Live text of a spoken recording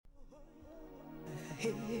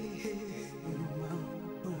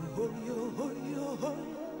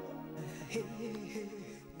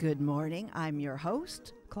Good morning. I'm your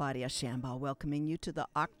host, Claudia Shambaugh, welcoming you to the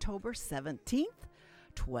October 17th,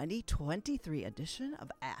 2023 edition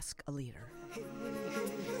of Ask a Leader.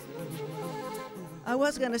 I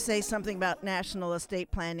was going to say something about National Estate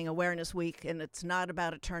Planning Awareness Week, and it's not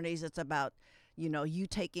about attorneys. It's about, you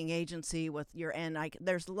taking agency with your end.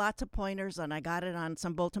 There's lots of pointers, and I got it on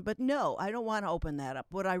some bulletin, but no, I don't want to open that up.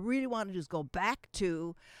 What I really want to do is go back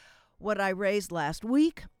to what I raised last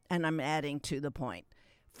week, and I'm adding to the point.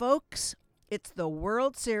 Folks, it's the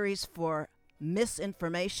World Series for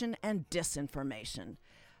misinformation and disinformation.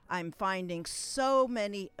 I'm finding so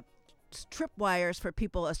many tripwires for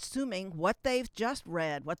people assuming what they've just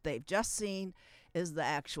read, what they've just seen is the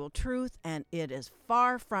actual truth, and it is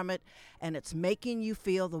far from it, and it's making you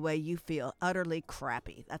feel the way you feel, utterly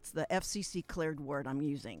crappy. That's the FCC cleared word I'm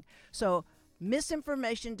using. So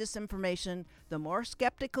misinformation, disinformation, the more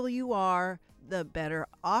skeptical you are, the better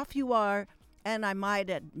off you are. And I might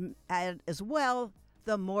add as well,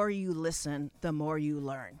 the more you listen, the more you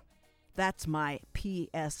learn. That's my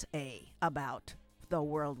PSA about the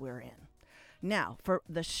world we're in. Now, for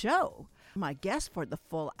the show, my guest for the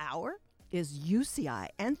full hour is UCI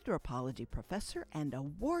anthropology professor and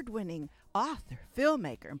award-winning author,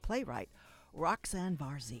 filmmaker, and playwright, Roxanne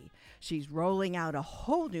Varzi. She's rolling out a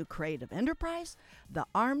whole new creative enterprise, the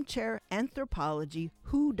Armchair Anthropology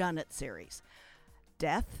Whodunit Series.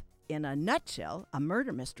 Death in a Nutshell, a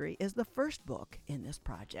murder mystery, is the first book in this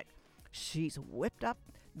project. She's whipped up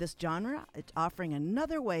this genre. It's offering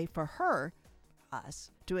another way for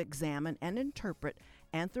us, to examine and interpret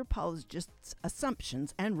anthropologists'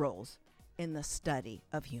 assumptions and roles in the study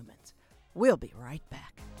of humans. We'll be right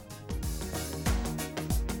back.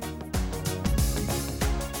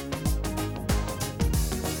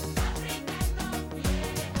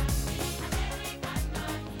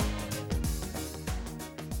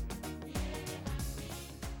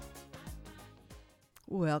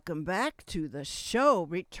 Welcome back to the show.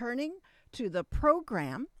 Returning to the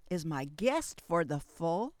program is my guest for the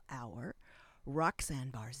full hour,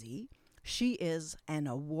 Roxanne Varzi. She is an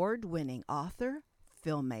award-winning author,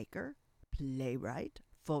 filmmaker, playwright,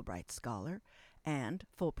 Fulbright scholar, and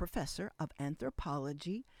full professor of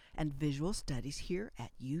anthropology and visual studies here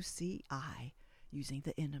at UCI, using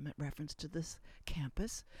the intimate reference to this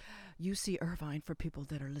campus, UC Irvine for people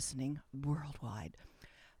that are listening worldwide.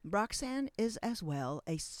 Roxanne is as well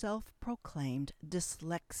a self-proclaimed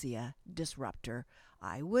dyslexia disruptor.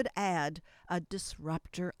 I would add a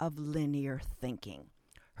disruptor of linear thinking.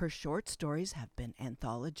 Her short stories have been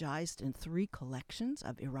anthologized in 3 collections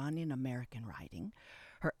of Iranian American writing.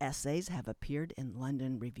 Her essays have appeared in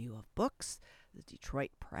London Review of Books, the Detroit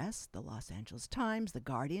Press, the Los Angeles Times, the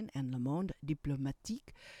Guardian, and Le Monde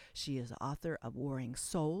Diplomatique. She is author of Warring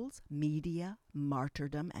Souls, Media,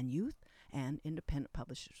 Martyrdom, and Youth, and Independent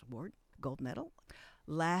Publishers Award, Gold Medal.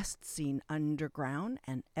 Last Seen Underground,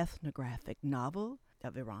 an ethnographic novel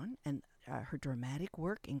of Iran, and her dramatic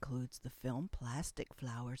work includes the film Plastic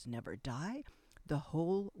Flowers Never Die, The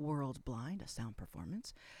Whole World Blind, a sound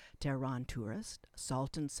performance, Tehran Tourist,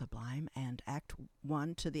 Sultan Sublime, and Act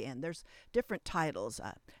 1 to the End. There's different titles,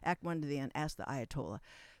 Act 1 to the End, Ask the Ayatollah.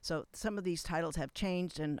 So some of these titles have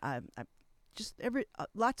changed, and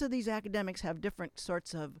lots of these academics have different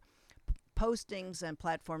sorts of postings and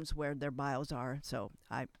platforms where their bios are. So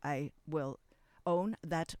I will own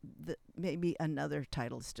that maybe another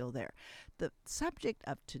title is still there. The subject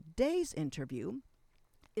of today's interview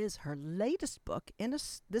is her latest book.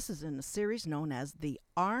 This is in a series known as the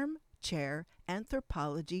Armchair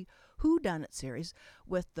Anthropology Whodunit Series,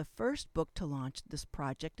 with the first book to launch this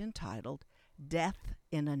project entitled Death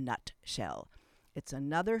in a Nutshell. It's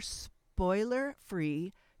another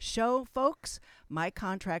spoiler-free show, folks. My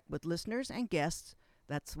contract with listeners and guests,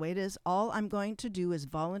 that's the way it is. All I'm going to do is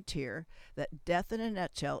volunteer that Death in a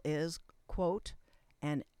Nutshell is, quote,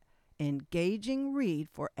 an engaging read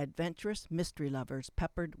for adventurous mystery lovers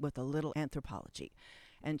peppered with a little anthropology.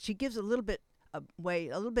 And she gives a little bit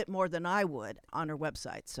more than I would on her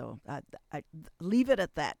website. So I leave it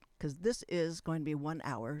at that, because this is going to be 1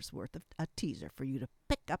 hour's worth of a teaser for you to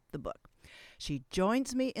pick up the book. She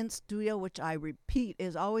joins me in studio, which I repeat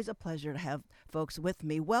is always a pleasure to have folks with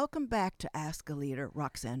me. Welcome back to Ask a Leader,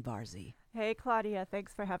 Roxanne Varzi. Hey, Claudia.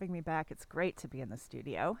 Thanks for having me back. It's great to be in the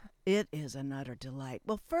studio. It is an utter delight.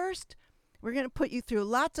 Well, first, we're going to put you through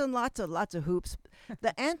lots of hoops.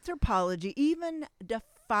 The anthropology, even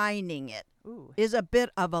defining it, is a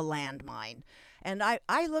bit of a landmine. And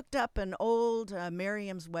I looked up an old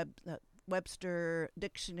Webster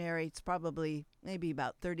dictionary. It's probably maybe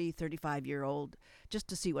about 30, 35-year-old, just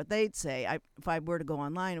to see what they'd say. If I were to go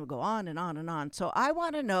online, it would go on and on and on. So I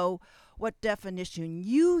want to know what definition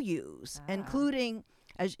you use, including,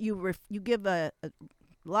 as you give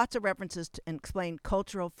lots of references to, and explain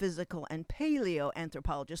cultural, physical, and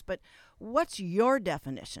paleoanthropologists. But what's your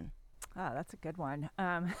definition? Oh, that's a good one.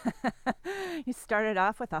 You started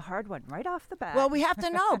off with a hard one right off the bat. Well, we have to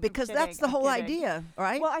know because that's the whole idea,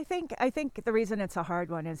 right? Well, I think the reason it's a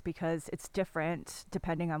hard one is because it's different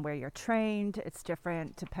depending on where you're trained. It's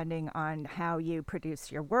different depending on how you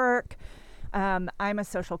produce your work. I'm a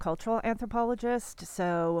social cultural anthropologist,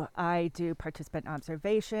 so I do participant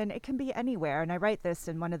observation. It can be anywhere, and I write this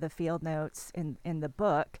in one of the field notes in the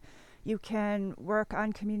book. You can work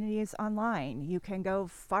on communities online. You can go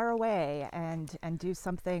far away and do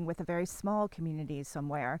something with a very small community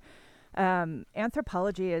somewhere.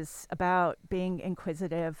 Anthropology is about being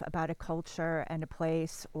inquisitive about a culture and a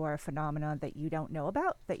place or a phenomenon that you don't know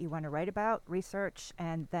about, that you want to write about, research,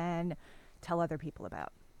 and then tell other people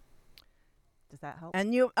about. Does that help? And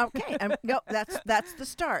no, that's the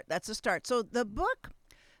start. That's the start. So the book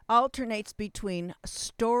alternates between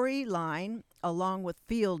storyline along with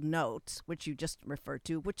field notes, which you just referred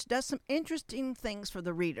to, which does some interesting things for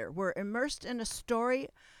the reader. We're immersed in a story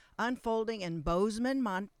unfolding in Bozeman,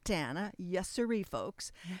 Montana. Yes, sirree,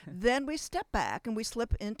 folks. Then we step back and we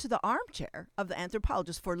slip into the armchair of the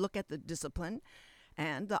anthropologist for a look at the discipline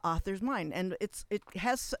and the author's mind. And it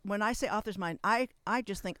has, when I say author's mind, I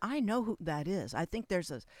just think I know who that is. I think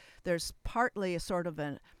there's partly a sort of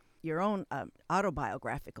your own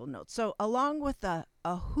autobiographical note. So along with a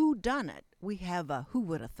whodunit, we have a who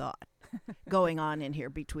would have thought going on in here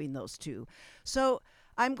between those two. So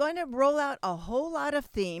I'm going to roll out a whole lot of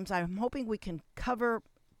themes. I'm hoping we can cover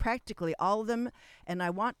practically all of them, and I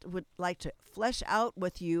would like to flesh out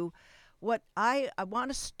with you what I want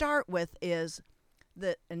to start with is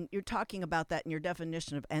and you're talking about that in your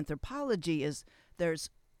definition of anthropology, is there's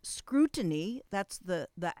scrutiny. That's the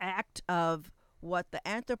act of what the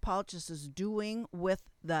anthropologist is doing with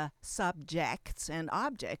the subjects and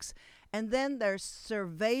objects. And then there's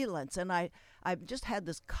surveillance. And I've just had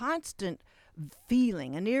this constant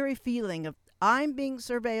feeling, an eerie feeling of I'm being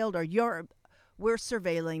surveilled or we're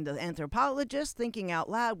surveilling the anthropologist, thinking out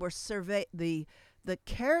loud. The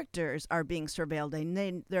characters are being surveilled,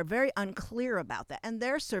 and they're very unclear about that, and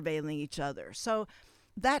they're surveilling each other. So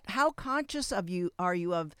how conscious are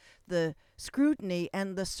you of the scrutiny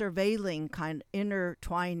and the surveilling kind of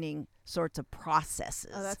intertwining sorts of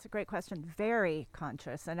processes? Oh, that's a great question. Very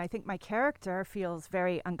conscious. And I think my character feels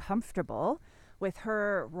very uncomfortable with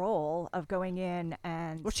her role of going in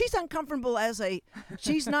and... Well, she's uncomfortable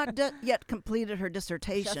she's not yet completed her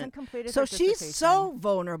dissertation. She hasn't completed her dissertation. So she's so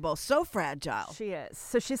vulnerable, so fragile. She is.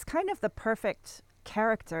 So she's kind of the perfect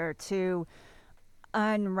character to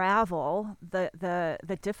unravel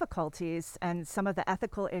the difficulties and some of the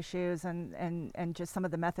ethical issues and just some of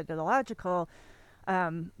the methodological,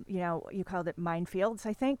 you called it minefields,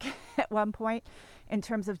 I think, at one point, in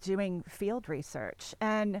terms of doing field research.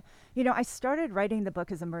 And, I started writing the book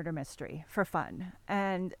as a murder mystery for fun.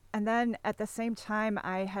 And then at the same time,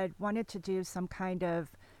 I had wanted to do some kind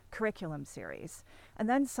of curriculum series. And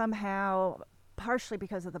then somehow, partially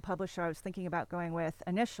because of the publisher I was thinking about going with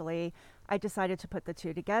initially, I decided to put the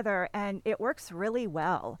two together. And it works really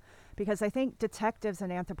well because I think detectives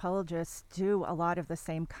and anthropologists do a lot of the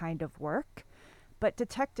same kind of work. But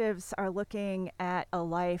detectives are looking at a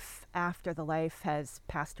life after the life has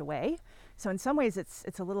passed away. So in some ways,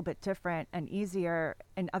 it's a little bit different and easier.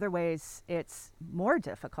 In other ways, it's more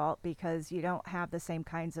difficult because you don't have the same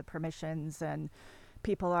kinds of permissions and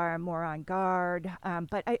people are more on guard.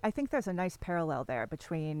 But I think there's a nice parallel there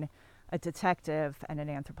between a detective and an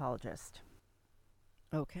anthropologist.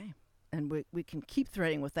 Okay. And we can keep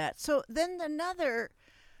threading with that. So then another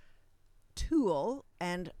tool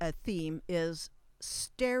and a theme is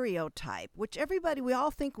stereotype, which we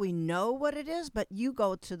all think we know what it is, but you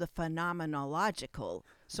go to the phenomenological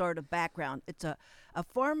sort of background. It's a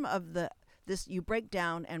form of this you break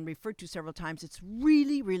down and refer to several times. It's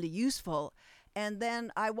really, really useful. And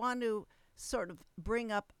then I want to sort of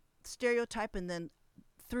bring up stereotype and then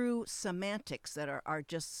through semantics that are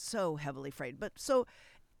just so heavily frayed. But so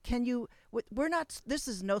this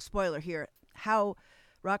is no spoiler here, how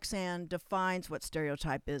Roxanne defines what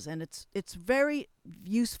stereotype is, and it's very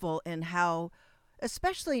useful in how,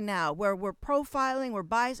 especially now where we're profiling, we're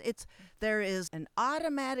biased, there is an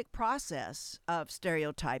automatic process of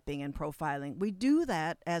stereotyping and profiling. We do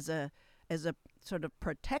that as a sort of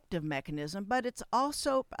protective mechanism, but it's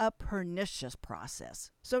also a pernicious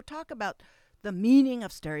process. So talk about the meaning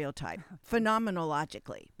of stereotype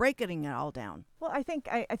phenomenologically, breaking it all down. Well, I think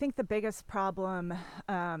the biggest problem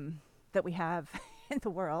that we have in the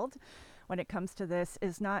world when it comes to this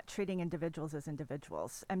is not treating individuals as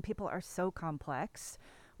individuals. And people are so complex.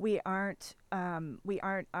 We aren't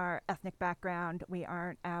our ethnic background. We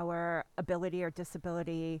aren't our ability or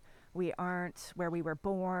disability. We aren't where we were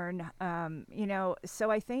born.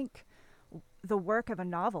 So I think the work of a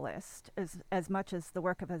novelist, is, as much as the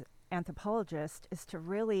work of an anthropologist, is to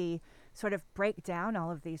really sort of break down all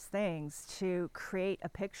of these things to create a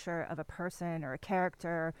picture of a person or a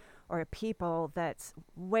character or a people that's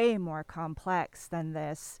way more complex than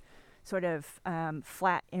this sort of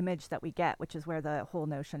flat image that we get, which is where the whole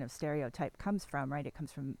notion of stereotype comes from, right? It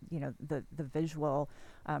comes from, the visual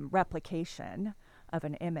replication of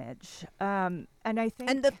an image. And I think...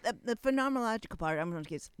 And the phenomenological part I'm going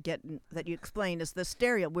to get that you explain is the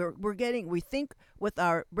stereo. We think with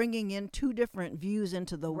our bringing in two different views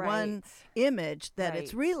into the one image that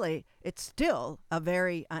it's still a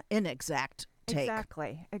very inexact take.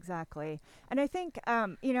 Exactly. And I think,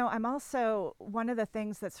 I'm also, one of the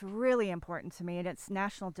things that's really important to me, and it's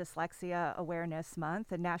National Dyslexia Awareness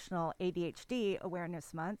Month and National ADHD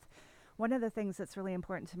Awareness Month. One of the things that's really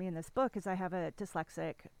important to me in this book is I have a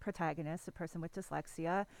dyslexic protagonist, a person with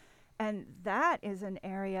dyslexia, and that is an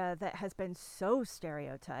area that has been so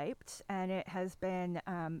stereotyped, and it has been,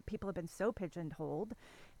 people have been so pigeonholed,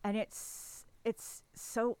 and it's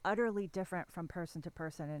so utterly different from person to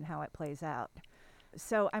person and how it plays out.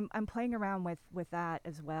 So I'm playing around with that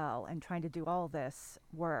as well and trying to do all this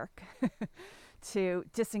work to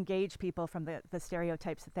disengage people from the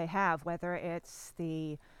stereotypes that they have, whether it's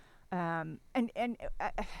the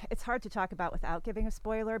it's hard to talk about without giving a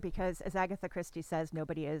spoiler because, as Agatha Christie says,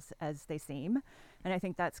 nobody is as they seem. And I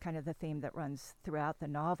think that's kind of the theme that runs throughout the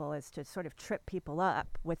novel, is to sort of trip people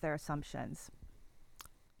up with their assumptions.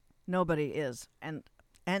 Nobody is.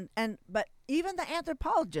 But even the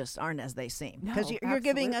anthropologists aren't as they seem, because you're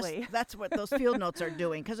giving us, that's what those field notes are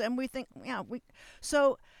doing. And we think,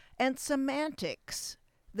 and semantics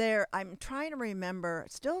there, I'm trying to remember,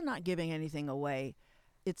 still not giving anything away.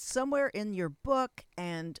 It's somewhere in your book,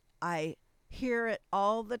 and I hear it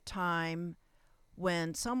all the time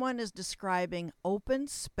when someone is describing open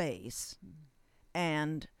space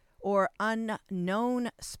or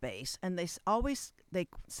unknown space, and they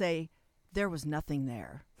say there was nothing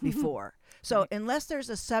there before. So unless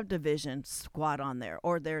there's a subdivision squat on there,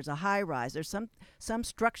 or there's a high rise, there's some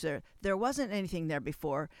structure, there wasn't anything there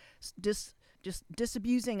before. Just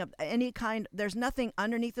disabusing of any kind. There's nothing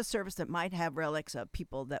underneath the surface that might have relics of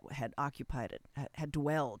people that had occupied it, had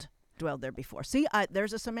dwelled there before. See,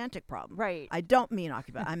 there's a semantic problem. Right. I don't mean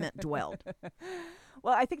occupied. I meant dwelled.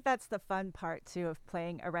 Well, I think that's the fun part, too, of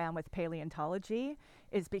playing around with paleontology,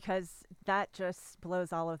 is because that just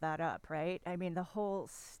blows all of that up, right? I mean, the whole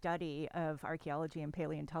study of archaeology and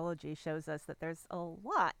paleontology shows us that there's a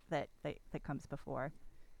lot that comes before.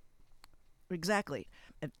 Exactly.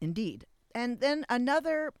 Indeed. And then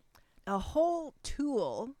a whole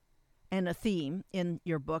tool and a theme in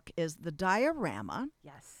your book is the diorama.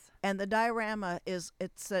 Yes. And the diorama it's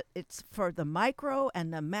for the micro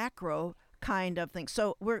and the macro kind of thing.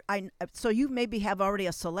 So so you maybe have already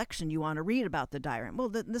a selection you want to read about the diorama. Well,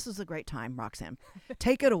 this is a great time, Roxanne.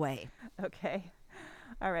 Take it away. Okay.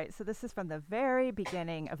 All right. So this is from the very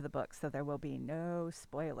beginning of the book, so there will be no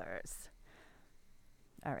spoilers.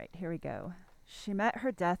 All right. Here we go. She met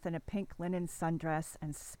her death in a pink linen sundress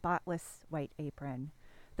and spotless white apron,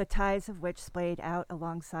 the ties of which splayed out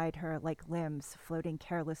alongside her like limbs floating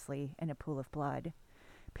carelessly in a pool of blood.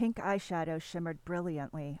 Pink eyeshadow shimmered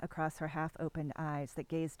brilliantly across her half-opened eyes that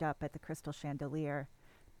gazed up at the crystal chandelier,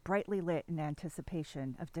 brightly lit in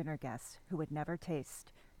anticipation of dinner guests who would never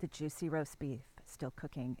taste the juicy roast beef still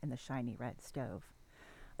cooking in the shiny red stove.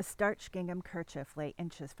 A starched gingham kerchief lay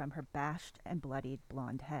inches from her bashed and bloodied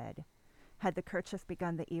blonde head. Had the kerchief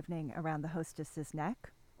begun the evening around the hostess's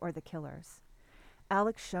neck or the killer's?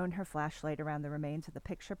 Alex shone her flashlight around the remains of the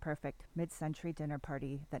picture-perfect mid-century dinner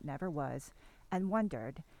party that never was, and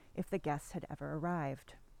wondered if the guests had ever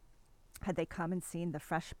arrived. Had they come and seen the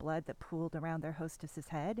fresh blood that pooled around their hostess's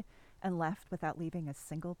head and left without leaving a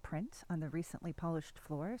single print on the recently polished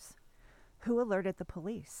floors? Who alerted the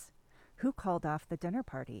police? Who called off the dinner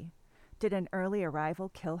party? Did an early arrival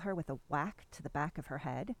kill her with a whack to the back of her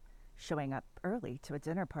head? Showing up early to a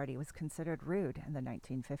dinner party was considered rude in the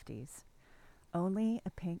 1950s. Only a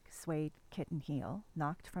pink suede kitten heel,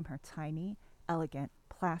 knocked from her tiny, elegant,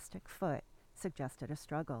 plastic foot, suggested a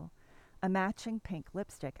struggle. A matching pink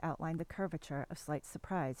lipstick outlined the curvature of slight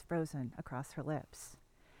surprise frozen across her lips.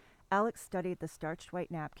 Alex studied the starched white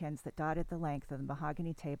napkins that dotted the length of the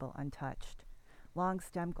mahogany table untouched.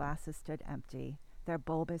 Long-stem glasses stood empty, their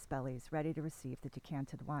bulbous bellies ready to receive the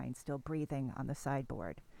decanted wine still breathing on the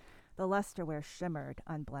sideboard. The lusterware shimmered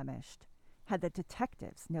unblemished. Had the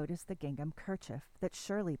detectives noticed the gingham kerchief that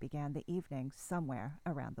surely began the evening somewhere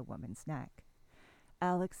around the woman's neck?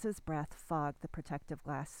 Alex's breath fogged the protective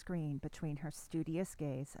glass screen between her studious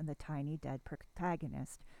gaze and the tiny dead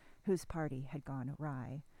protagonist whose party had gone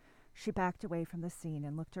awry. She backed away from the scene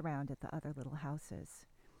and looked around at the other little houses.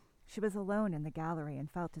 She was alone in the gallery and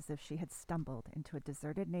felt as if she had stumbled into a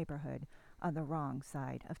deserted neighborhood on the wrong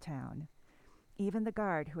side of town. Even the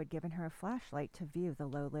guard who had given her a flashlight to view the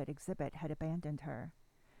low-lit exhibit had abandoned her.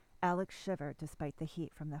 Alex shivered despite the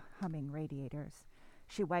heat from the humming radiators.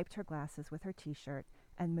 She wiped her glasses with her T-shirt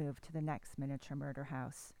and moved to the next miniature murder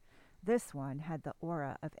house. This one had the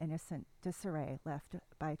aura of innocent disarray left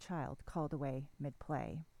by a child called away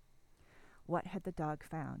mid-play. What had the dog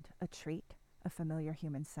found? A treat? A familiar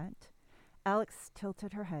human scent? Alex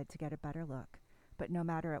tilted her head to get a better look, but no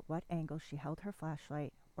matter at what angle she held her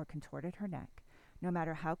flashlight or contorted her neck, no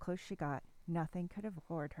matter how close she got, nothing could have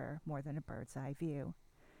lured her more than a bird's-eye view.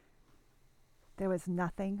 There was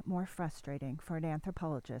nothing more frustrating for an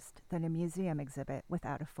anthropologist than a museum exhibit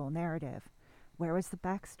without a full narrative. Where was the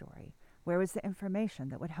backstory? Where was the information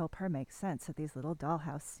that would help her make sense of these little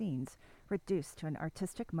dollhouse scenes reduced to an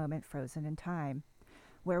artistic moment frozen in time?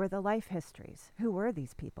 Where were the life histories? Who were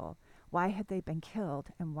these people? Why had they been killed,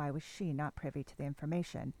 and why was she not privy to the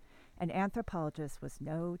information? An anthropologist was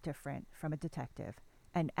no different from a detective,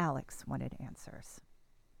 and Alex wanted answers.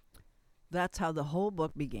 That's how the whole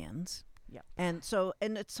book begins. Yep. And so,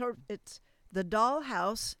 and it's the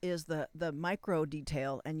dollhouse is the micro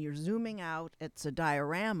detail, and you're zooming out. It's a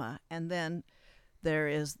diorama, and then there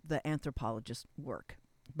is the anthropologist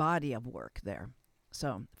body of work there.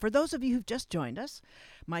 So, for those of you who've just joined us,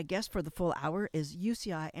 my guest for the full hour is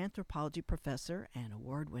UCI anthropology professor and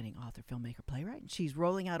award-winning author, filmmaker, playwright. She's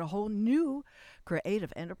rolling out a whole new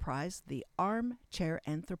creative enterprise, the Armchair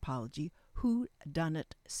Anthropology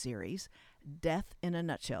Whodunit Series. Death in a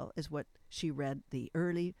Nutshell is what she read the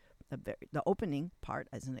opening part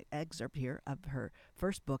as an excerpt here of her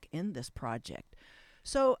first book in this project.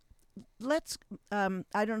 So let's, I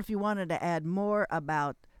don't know if you wanted to add more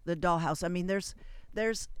about the dollhouse. I mean, there's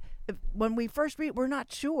when we first read, we're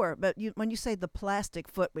not sure, but when you say the plastic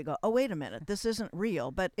foot, we go, oh, wait a minute, this isn't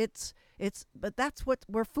real. But but that's what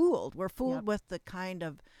we're fooled. We're fooled Yep. with the kind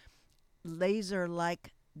of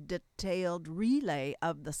laser-like detailed relay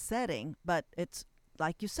of the setting, but it's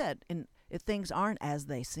like you said, if things aren't as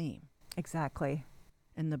they seem. Exactly.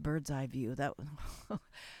 And the bird's eye view,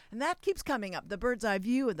 and that keeps coming up. The bird's eye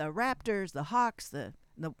view, the raptors, the hawks,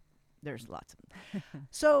 there's lots of them.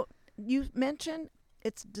 So you mentioned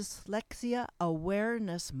it's Dyslexia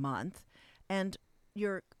Awareness Month, and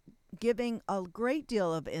you're giving a great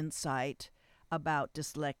deal of insight about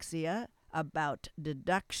dyslexia, about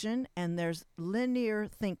deduction, and there's linear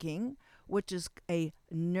thinking, which is a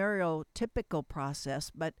neurotypical process.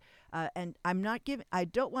 But and I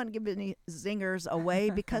don't want to give any zingers away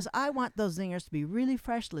because I want those zingers to be really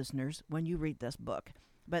fresh, listeners, when you read this book.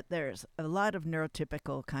 But there's a lot of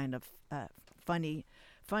neurotypical kind of funny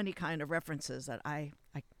kind of references that I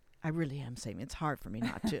really am saying. It's hard for me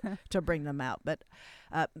not to bring them out. But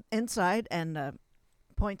inside and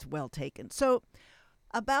points well taken. So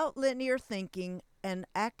about linear thinking and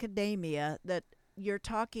academia, that you're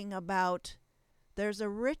talking about, there's a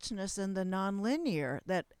richness in the nonlinear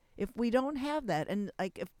that if we don't have that, and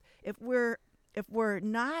like if we're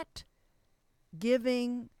not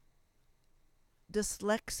giving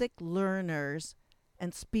dyslexic learners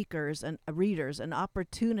and speakers and readers an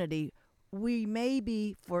opportunity, we may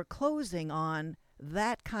be foreclosing on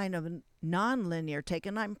that kind of nonlinear take.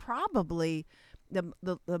 And I'm probably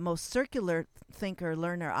the most circular thinker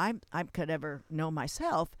learner I could ever know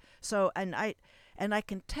myself. So and I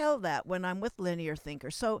can tell that when I'm with linear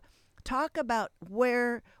thinkers. So talk about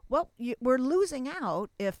we're losing out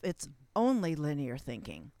if it's only linear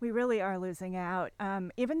thinking. We really are losing out.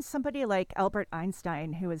 Even somebody like Albert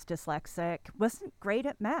Einstein, who is dyslexic, wasn't great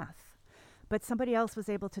at math, but somebody else was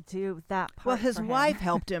able to do that part. Well, his for him. wife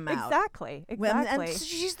helped him out. Exactly. And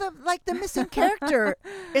she's the missing character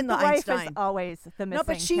in the Einstein. Einstein. Wife is always the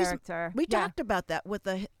missing character. We talked about that with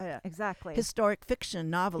the exactly historic fiction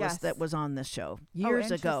novelist that was on this show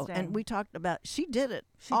years ago, and we talked about she did it.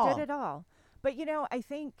 She did it all. But, I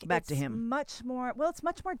think back to him. Much more, it's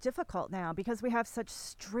much more difficult now because we have such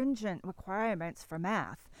stringent requirements for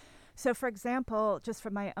math. So, for example, just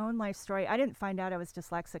from my own life story, I didn't find out I was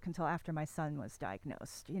dyslexic until after my son was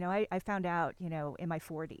diagnosed. I found out, in my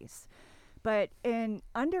 40s. But in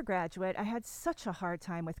undergraduate, I had such a hard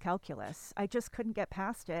time with calculus. I just couldn't get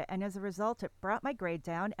past it. And as a result, it brought my grade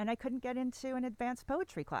down, and I couldn't get into an advanced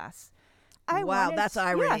poetry class. That's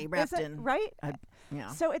irony wrapped in. Right? Yeah.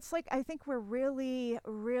 So it's like, I think we're really,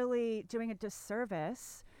 really doing a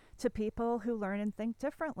disservice to people who learn and think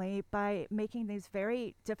differently by making these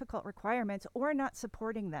very difficult requirements or not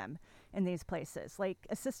supporting them in these places. Like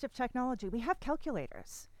assistive technology, we have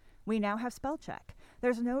calculators. We now have spell check.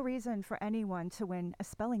 There's no reason for anyone to win a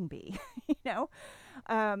spelling bee,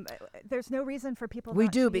 There's no reason for people We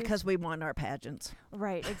not do to because we want our pageants.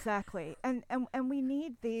 Right, exactly. And we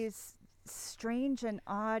need these strange and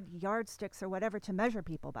odd yardsticks or whatever to measure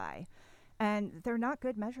people by. And they're not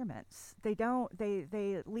good measurements. They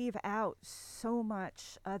leave out so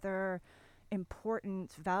much other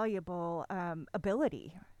important, valuable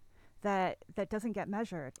ability that doesn't get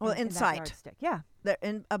measured. Well, in insight. that yardstick. Yeah. The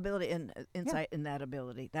insight in that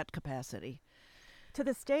ability, that capacity. To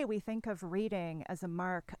this day, we think of reading as a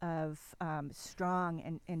mark of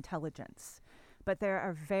strong intelligence. But there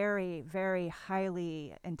are very, very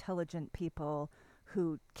highly intelligent people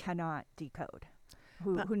who cannot decode,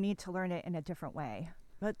 who need to learn it in a different way.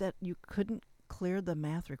 But that you couldn't clear the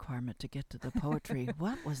math requirement to get to the poetry.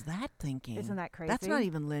 What was that thinking? Isn't that crazy? That's not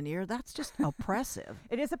even linear. That's just oppressive.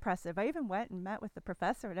 It is oppressive. I even went and met with the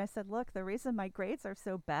professor, and I said, look, the reason my grades are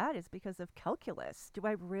so bad is because of calculus. Do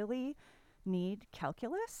I really need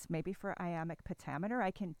calculus? Maybe for iambic pentameter, I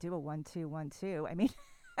can do a 1 2 1 2. I mean,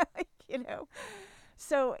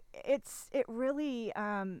 So it really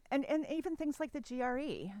and even things like the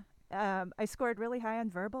GRE. I scored really high on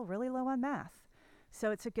verbal, really low on math.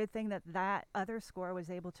 So it's a good thing that other score was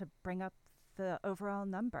able to bring up the overall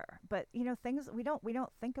number. But things we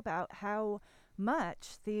don't think about how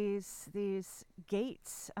much these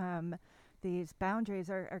gates, these boundaries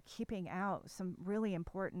are keeping out some really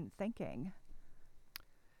important thinking.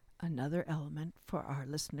 Another element for our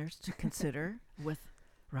listeners to consider with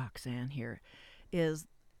Roxanne here is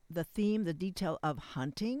the theme, the detail of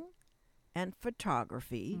hunting and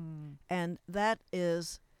photography. And that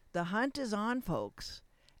is, the hunt is on, folks.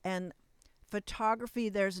 And photography,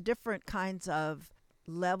 there's different kinds of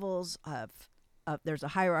levels of there's a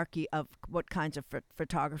hierarchy of what kinds of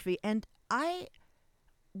photography. And I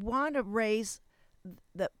want to raise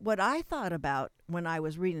what I thought about when I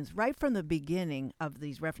was reading this right from the beginning of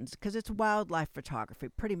these references, because it's wildlife photography,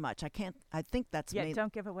 pretty much. I think that's Yeah,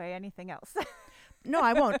 don't give away anything else. No,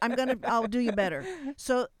 I won't. I'll do you better.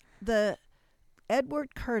 So the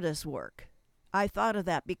Edward Curtis work, I thought of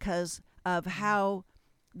that because of how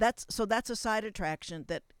that's a side attraction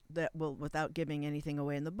that will, without giving anything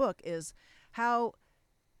away in the book, is how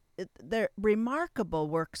they're remarkable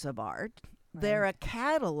works of art. Right. They're a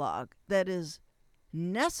catalog that is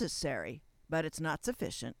necessary, but it's not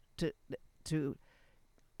sufficient to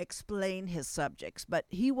explain his subjects. But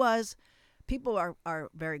people are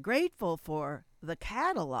very grateful for the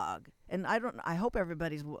catalog, and I hope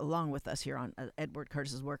everybody's along with us here on Edward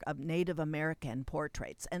Curtis's work of Native American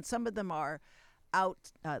portraits, and some of them are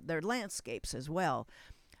they're landscapes as well.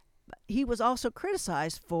 He was also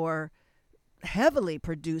criticized for heavily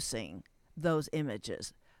producing those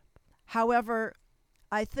images. However,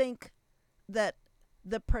 I think that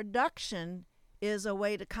the production is a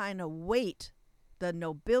way to kind of weight the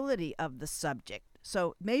nobility of the subject.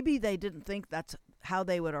 So maybe they didn't think that's how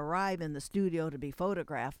they would arrive in the studio to be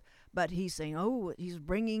photographed, but he's saying, he's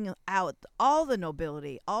bringing out all the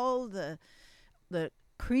nobility, all the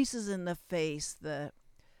creases in the face, the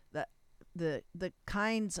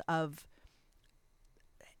kinds of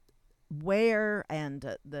wear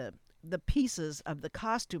and the pieces of the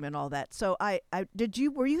costume and all that. So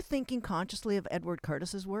were you thinking consciously of Edward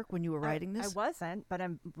Curtis's work when you were writing this? I wasn't, but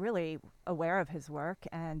I'm really aware of his work,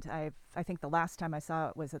 and I think the last time I saw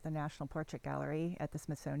it was at the National Portrait Gallery at the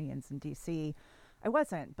Smithsonian's in DC. I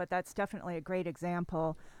wasn't, but that's definitely a great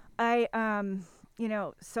example. So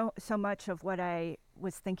much of what I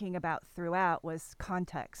was thinking about throughout was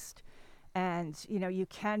context. And, you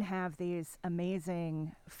can have these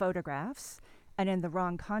amazing photographs, and in the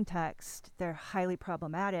wrong context, they're highly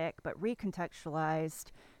problematic, but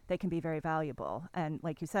recontextualized, they can be very valuable. And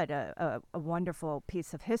like you said, a wonderful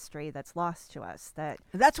piece of history that's lost to us.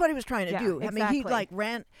 That's what he was trying to do. Exactly.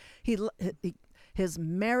 I mean, his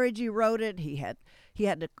marriage, he wrote it. He had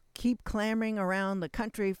to keep clamoring around the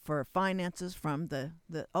country for finances from the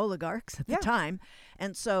oligarchs at the time.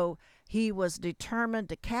 And so he was determined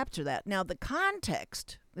to capture that. Now, the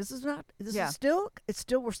context This is not. This Yeah. is still. It's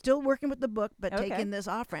still. We're still working with the book, but Okay. taking this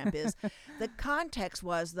off ramp is the context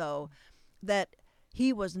was though that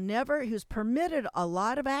he was permitted a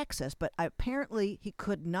lot of access, but apparently he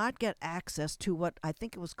could not get access to what I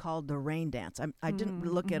think it was called the rain dance. I didn't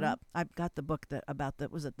look it up. I've got the book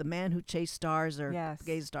was it The Man Who Chased Stars or Yes.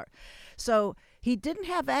 Gazed Star? So he didn't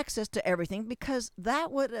have access to everything because that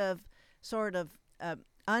would have sort of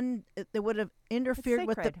it would have interfered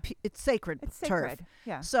with it's sacred It's turf. sacred.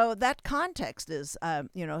 Yeah. So that context is,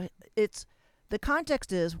 the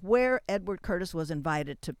context is where Edward Curtis was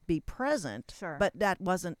invited to be present, Sure. but that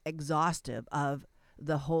wasn't exhaustive of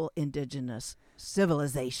the whole indigenous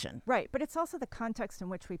civilization. Right, but it's also the context in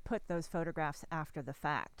which we put those photographs after the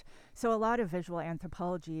fact. So a lot of visual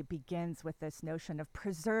anthropology begins with this notion of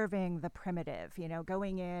preserving the primitive,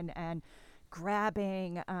 going in and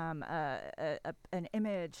grabbing an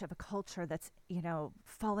image of a culture that's,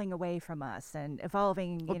 falling away from us and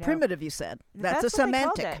evolving, Well, primitive, you said. That's a what they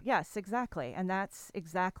called semantic. it. Yes, exactly. And that's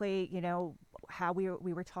exactly, how we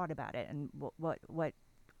were taught about it and what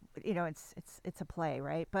it's a play,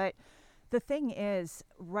 right? But the thing is,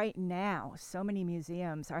 right now, so many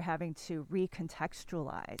museums are having to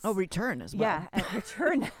recontextualize. Oh, return as well. Yeah, and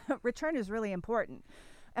return is really important.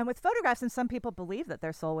 And with photographs, and some people believe that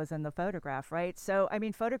their soul was in the photograph, right? So,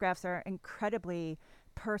 photographs are incredibly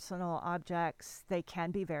personal objects. They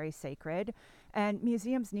can be very sacred. And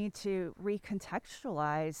museums need to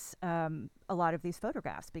recontextualize a lot of these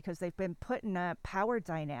photographs because they've been put in a power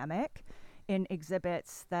dynamic in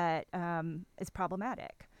exhibits that is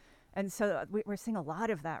problematic. And so we're seeing a lot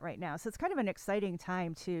of that right now. So it's kind of an exciting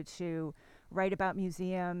time to write about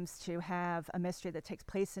museums, to have a mystery that takes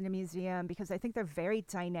place in a museum, because I think they're very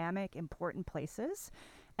dynamic, important places,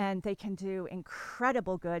 and they can do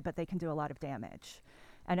incredible good, but they can do a lot of damage.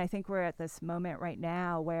 And I think we're at this moment right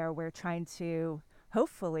now where we're trying to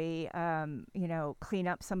hopefully, clean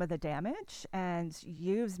up some of the damage and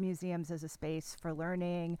use museums as a space for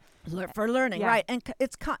learning. For learning, Yeah. right. And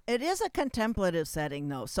it is a contemplative setting,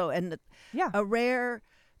 though. So, and a rare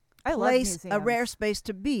I love place, a museums. rare space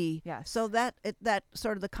to be. Yes. So that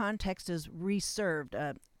sort of the context is reserved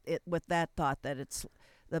with that thought that it's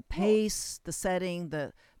the pace, the setting,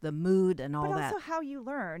 the mood, and all but that. also how you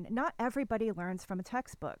learn. Not everybody learns from a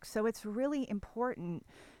textbook. So it's really important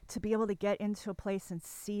to be able to get into a place and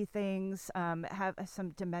see things, have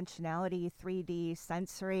some dimensionality, 3D,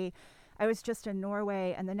 sensory. I was just in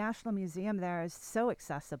Norway, and the National Museum there is so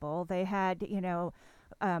accessible. They had,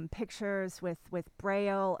 pictures with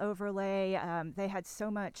Braille overlay. They had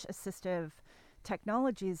so much assistive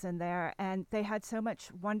technologies in there, and they had so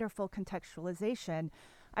much wonderful contextualization.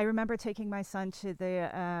 I remember taking my son to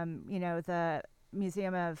the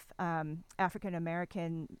Museum of African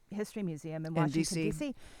American History Museum in Washington,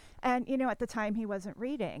 D.C. And, at the time he wasn't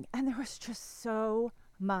reading. And there was just so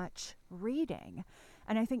much reading.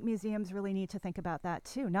 And I think museums really need to think about that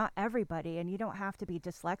too. Not everybody, and you don't have to be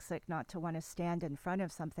dyslexic not to want to stand in front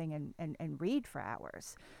of something and read for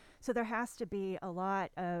hours. So there has to be a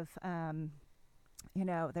lot of,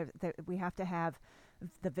 we have to have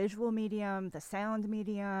the visual medium, the sound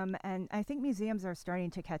medium, and I think museums are starting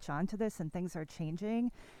to catch on to this and things are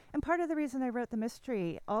changing. And part of the reason I wrote the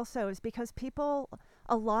mystery also is because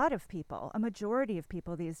a lot of people, a majority of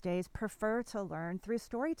people these days prefer to learn through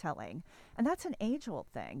storytelling. And that's an age-old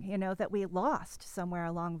thing, that we lost somewhere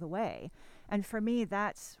along the way. And for me,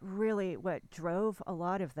 that's really what drove a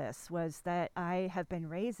lot of this, was that I have been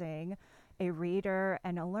raising a reader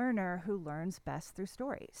and a learner who learns best through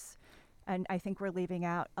stories. And I think we're leaving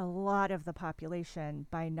out a lot of the population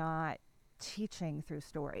by not teaching through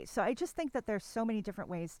stories. So I just think that there's so many different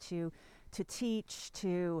ways to teach,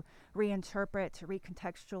 to reinterpret, to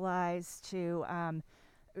recontextualize, to,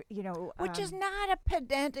 Which is not a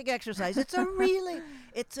pedantic exercise. It's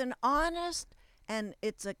it's an honest and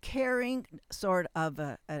it's a caring sort of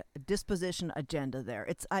a disposition agenda there.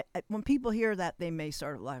 It's when people hear that, they may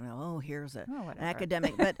sort of like, oh, here's an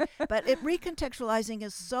academic. But recontextualizing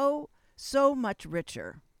is so much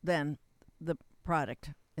richer than the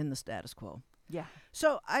product in the status quo. Yeah.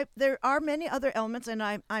 So there are many other elements, and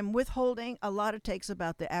I'm withholding a lot of takes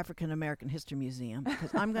about the African American History Museum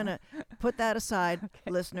because I'm going to put that aside.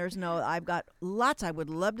 Okay. Listeners know I've got lots I would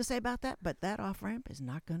love to say about that, but that off-ramp is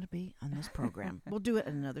not going to be on this program. We'll do it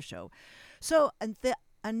in another show. So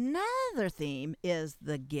another theme is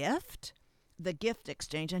the gift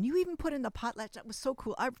exchange, and you even put in the potlatch. That was so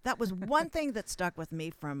cool. That was one thing that stuck with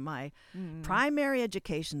me from my primary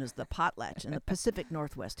education is the potlatch in the Pacific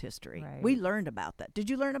Northwest history. Right. We learned about that.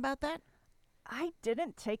 Did you learn about that? I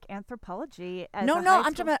didn't take anthropology as No, a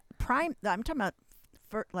I'm talking about I'm talking about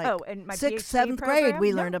in my sixth, PhD seventh program? grade,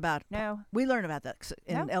 we No. learned about No. we learned about that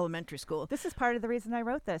in No. elementary school. This is part of the reason I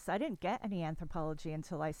wrote this. I didn't get any anthropology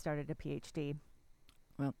until I started a PhD.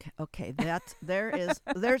 Okay,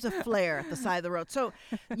 there's a flare at the side of the road. So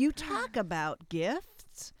you talk about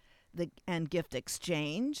gifts, and gift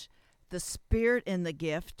exchange, the spirit in the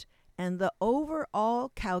gift, and the overall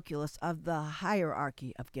calculus of the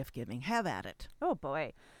hierarchy of gift giving. Have at it. Oh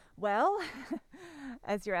boy. Well,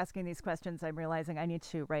 as you're asking these questions, I'm realizing I need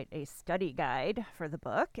to write a study guide for the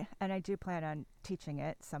book, and I do plan on teaching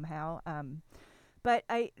it somehow.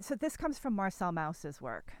 So this comes from Marcel Mauss's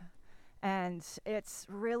work. And it's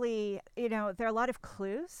really, there are a lot of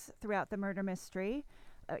clues throughout the murder mystery.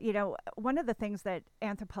 One of the things that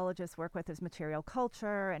anthropologists work with is material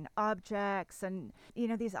culture and objects. And,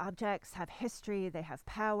 these objects have history, they have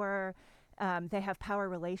power. They have power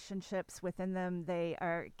relationships within them. They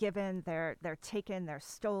are given, they're taken, they're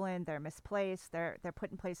stolen, they're misplaced, they're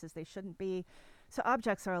put in places they shouldn't be. So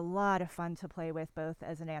objects are a lot of fun to play with, both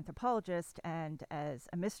as an anthropologist and as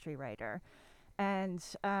a mystery writer. And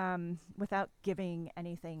without giving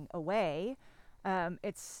anything away,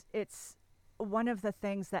 it's one of the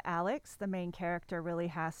things that Alex, the main character, really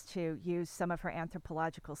has to use some of her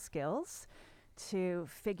anthropological skills to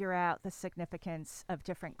figure out the significance of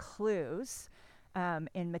different clues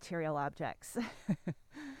in material objects.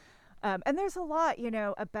 And there's a lot,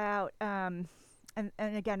 about, and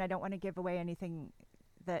again, I don't want to give away anything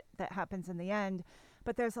that happens in the end,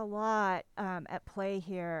 but there's a lot at play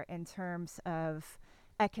here in terms of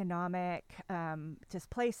economic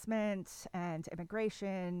displacement and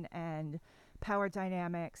immigration and power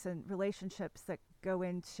dynamics and relationships that go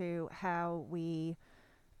into how we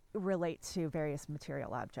relate to various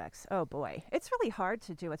material objects. Oh boy, it's really hard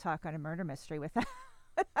to do a talk on a murder mystery without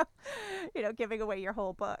giving away your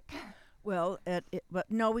whole book. Well,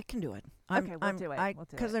 but no, we can do it. We'll do it.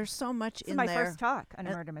 Because there's so much in there. there. It's my first talk on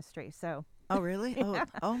a murder mystery, so. Oh, really? Yeah.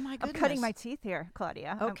 Oh, my goodness. I'm cutting my teeth here,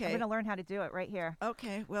 Claudia. Okay. I'm going to learn how to do it right here.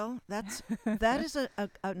 Okay, well, that is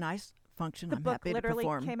a nice function. The I'm book happy to literally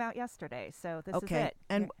perform. came out yesterday, so this is Okay, it.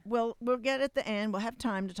 and we'll get at the end. We'll have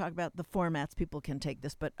time to talk about the formats people can take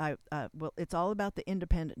this, but it's all about the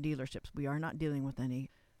independent dealerships. We are not dealing with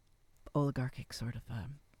any oligarchic sort of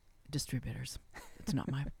distributors. It's not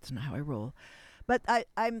how I roll. But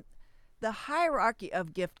I'm the hierarchy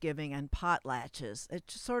of gift giving and potlatches.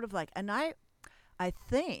 It's just sort of like, and I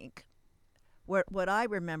think what I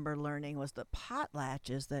remember learning was the potlatch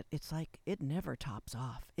is that it's like it never tops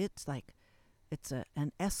off. It's like it's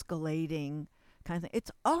an escalating kind of thing.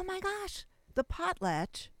 It's, oh my gosh, the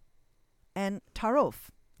potlatch and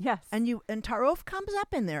tarof. Yes. And tarof comes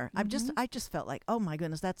up in there. Mm-hmm. I just felt like, oh my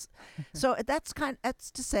goodness, that's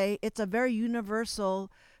that's to say it's a very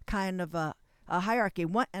universal kind of a hierarchy.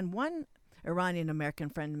 One Iranian American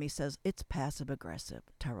friend to me says it's passive aggressive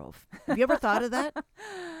tarof. Have you ever thought of that?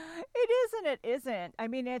 It isn't. I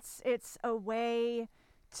mean, it's a way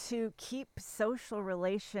to keep social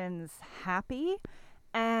relations happy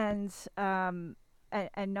and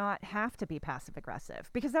not have to be passive aggressive,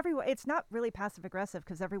 because it's not really passive aggressive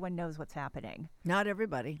because everyone knows what's happening. Not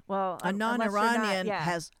everybody. Well, a non-Iranian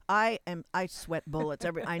has. I sweat bullets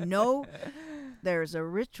I know. There's a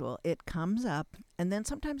ritual. It comes up, and then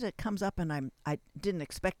sometimes it comes up, and I didn't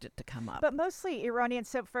expect it to come up. But mostly Iranian.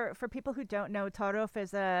 So for people who don't know, tarof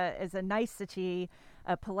is a nicety,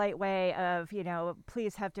 a polite way of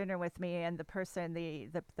please have dinner with me, and the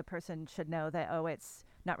person should know that it's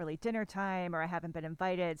not really dinner time, or I haven't been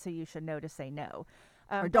invited, so you should know to say no.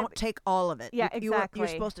 Or don't take all of it. Yeah, exactly. You're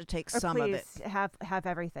supposed to take or some of it. Please have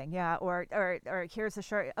everything. Yeah. Or here's a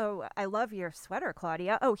shirt. Oh, I love your sweater,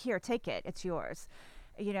 Claudia. Oh, here, take it. It's yours.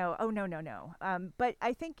 Oh, no. But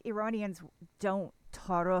I think Iranians don't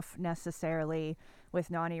tarof necessarily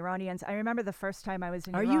with non-Iranians. I remember the first time I was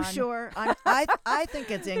in Iran. Are you sure? I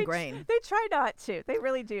think it's ingrained. They try not to. They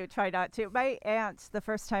really do try not to. My aunt, the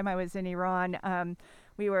first time I was in Iran,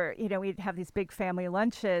 we'd have these big family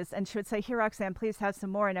lunches, and she would say, "Here, Roxanne, please have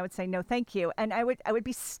some more." And I would say, "No, thank you." And I would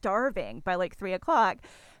be starving by like 3:00.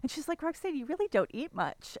 And she's like, "Roxanne, you really don't eat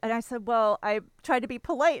much." And I said, "Well, I try to be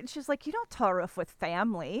polite." And she's like, "You don't tarof with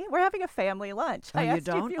family. We're having a family lunch." Oh, I you asked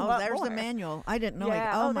don't? if you Oh, want there's more. the manual. I didn't know.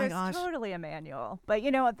 Yeah. Oh my there's gosh. Totally a manual. But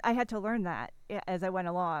I had to learn that as I went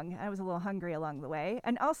along. I was a little hungry along the way,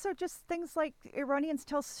 and also just things like Iranians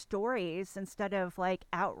tell stories instead of like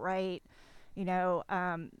outright.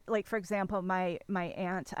 Like for example, my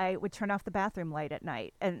aunt, I would turn off the bathroom light at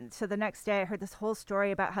night. And so the next day I heard this whole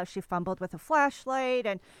story about how she fumbled with a flashlight.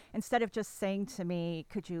 And instead of just saying to me,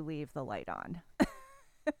 "Could you leave the light on?"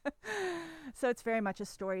 So it's very much a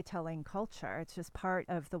storytelling culture. It's just part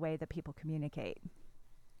of the way that people communicate.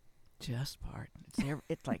 just part.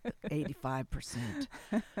 It's like 85%.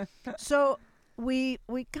 So we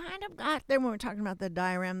kind of got there when we were talking about the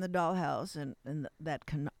diorama, the dollhouse, and that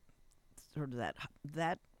sort of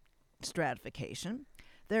that stratification.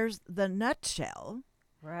 There's the nutshell,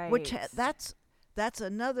 Right. which that's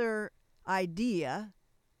another idea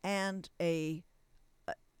and a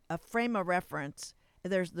frame of reference.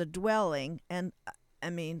 There's the dwelling, and I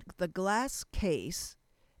mean the glass case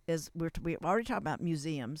is we've already talked about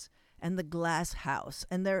museums and the glass house,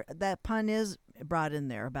 and that pun is brought in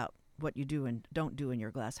there about what you do and don't do in your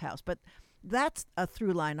glass house. But that's a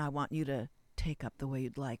through line I want you to take up the way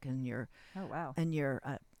you'd like in your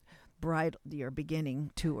your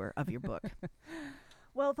beginning tour of your book.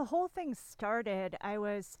 Well, the whole thing started, I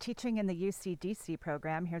was teaching in the UCDC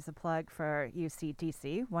program. Here's a plug for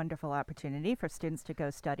UCDC. Wonderful opportunity for students to go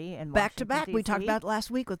study in Back to Washington, back. We DC. talked about it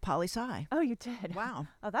last week with Poli Sci. Oh, you did? Wow.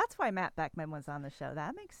 Oh, that's why Matt Beckman was on the show.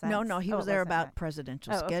 That makes sense. No, he was it there wasn't about Matt.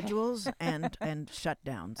 presidential Oh, okay. schedules and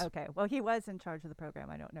shutdowns. Okay. Well, he was in charge of the program.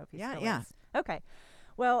 I don't know if he still Yeah. is. Okay.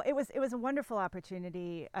 Well, it was a wonderful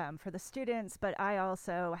opportunity for the students, but I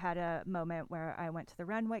also had a moment where I went to the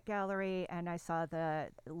Renwick Gallery and I saw the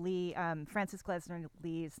Frances Glessner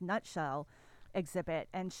Lee's Nutshell exhibit,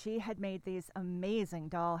 and she had made these amazing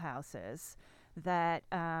dollhouses that,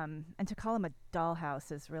 and to call them a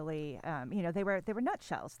dollhouse is really, they were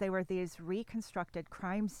nutshells. They were these reconstructed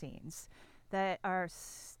crime scenes that are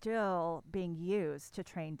still being used to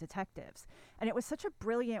train detectives. And it was such a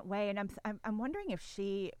brilliant way. And I'm wondering if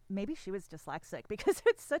maybe she was dyslexic, because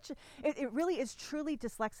it really is truly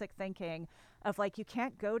dyslexic thinking of like, you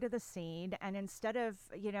can't go to the scene and instead of,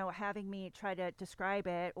 having me try to describe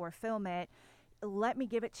it or film it, let me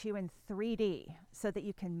give it to you in 3D so that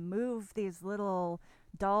you can move these little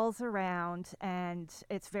dolls around, and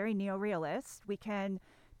it's very neorealist. We can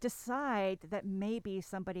decide that maybe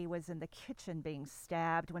somebody was in the kitchen being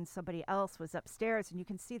stabbed when somebody else was upstairs, and you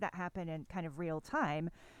can see that happen in kind of real time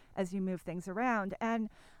as you move things around. And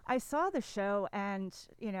I saw the show, and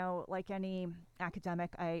like any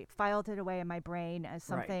academic, I filed it away in my brain as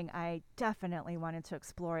something I definitely wanted to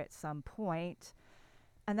explore at some point.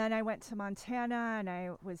 And then I went to Montana, and I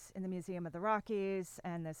was in the Museum of the Rockies,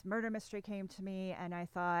 and this murder mystery came to me, and I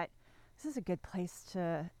thought, this is a good place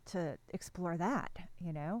to explore that,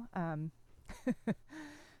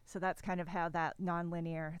 So that's kind of how that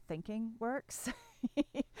nonlinear thinking works. You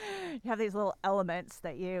have these little elements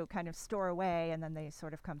that you kind of store away, and then they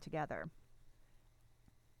sort of come together.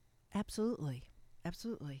 Absolutely.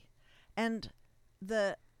 And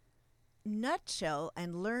the nutshell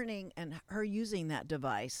and learning and her using that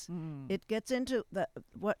device, it gets into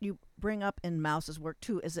what you bring up in Mouse's work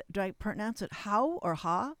too. Do I pronounce it how or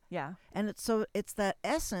ha? Yeah. And it's that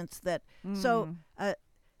essence that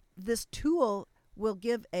this tool will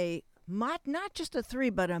give not just a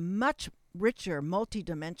 3 but a much richer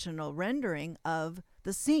multidimensional rendering of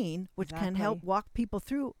the scene, which can help walk people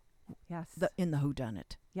through in the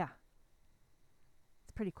whodunit. Yeah.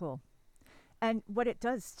 It's pretty cool. And what it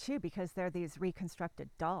does, too, because they're these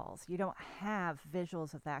reconstructed dolls, you don't have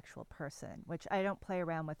visuals of the actual person, which I don't play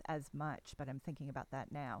around with as much, but I'm thinking about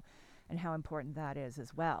that now and how important that is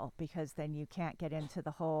as well, because then you can't get into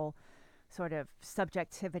the whole sort of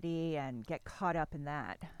subjectivity and get caught up in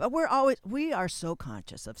that. But we are so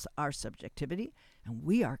conscious of our subjectivity, and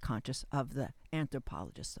we are conscious of the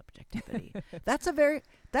anthropologist's subjectivity. That's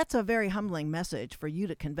a very humbling message for you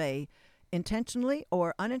to convey, intentionally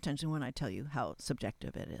or unintentionally, when I tell you how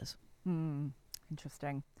subjective it is.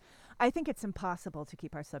 Interesting. I think it's impossible to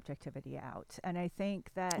keep our subjectivity out. And I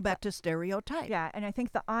think that... Back to stereotype. Yeah, and I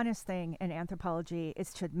think the honest thing in anthropology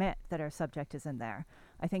is to admit that our subject is in there.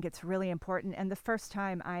 I think it's really important. And the first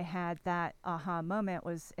time I had that aha moment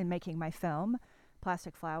was in making my film,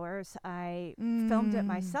 Plastic Flowers. I filmed it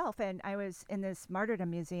myself, and I was in this martyrdom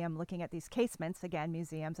museum looking at these casements. Again,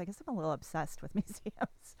 museums. I guess I'm a little obsessed with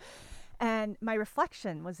museums. And my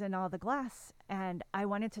reflection was in all the glass, and I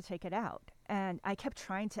wanted to take it out. And I kept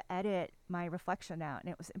trying to edit my reflection out,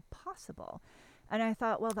 and it was impossible. And I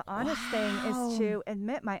thought, well, the honest thing is to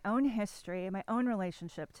admit my own history, my own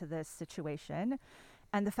relationship to this situation,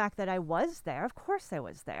 and the fact that I was there. Of course I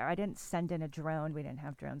was there. I didn't send in a drone. We didn't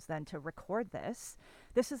have drones then to record this.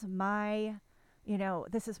 This is my...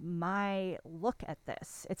 this is my look at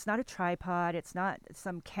this. It's not a tripod. It's not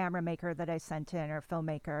some camera maker that I sent in, or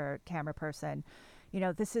filmmaker or camera person.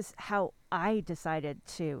 This is how I decided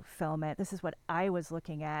to film it. This is what I was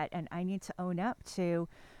looking at. And I need to own up to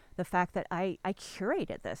the fact that I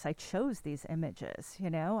curated this. I chose these images,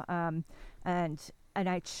 and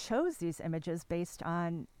I chose these images based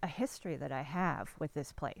on a history that I have with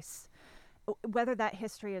this place. whether that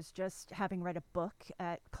history is just having read a book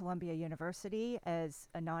at Columbia University as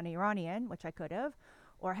a non-Iranian, which I could have,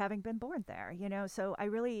 or having been born there, So I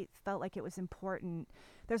really felt like it was important.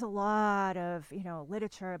 There's a lot of,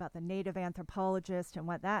 literature about the native anthropologist and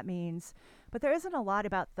what that means, but there isn't a lot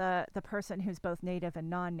about the person who's both native and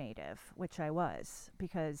non-native, which I was,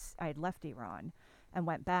 because I had left Iran and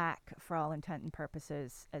went back for all intent and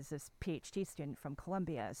purposes as this PhD student from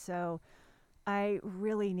Columbia. So I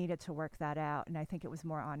really needed to work that out, and I think it was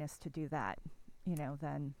more honest to do that,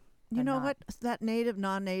 than You know not. what? That native,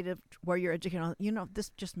 non-native, where you're educated on, this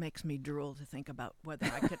just makes me drool to think about whether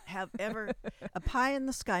I could have ever a pie in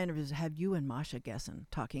the sky interview. Have you and Masha Gessen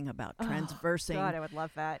talking about transversing. God, I would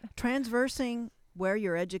love that. Transversing where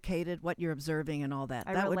you're educated, what you're observing, and all that.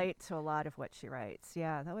 I relate to a lot of what she writes.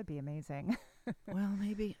 Yeah, that would be amazing. Well,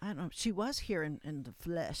 maybe, I don't know. She was here in the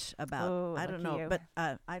flesh about, I don't know, you. but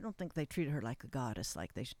I don't think they treated her like a goddess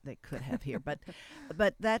like they could have here. But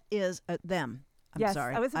that is them. I'm yes,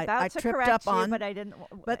 sorry. I was about to tripped correct up you, on, but I didn't.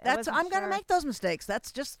 But I'm going to make those mistakes.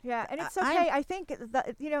 That's just. Yeah, and it's okay. I think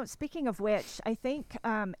that, speaking of which, I think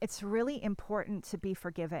it's really important to be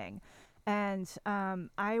forgiving. And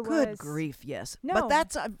I was. Good grief, yes. No. But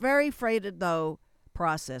that's a very freighted, though,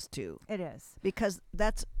 process, too. It is. Because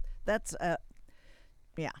that's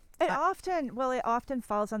yeah. It often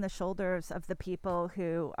falls on the shoulders of the people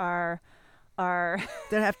who are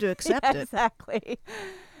They have to accept it.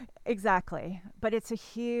 Exactly. But it's a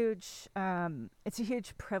huge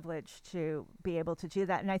privilege to be able to do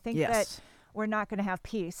that. And I think that we're not going to have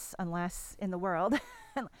peace in the world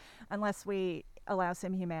unless we allow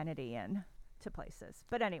some humanity in to places.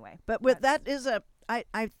 But anyway. But that is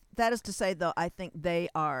to say, though, I think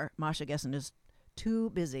Masha Gessen is too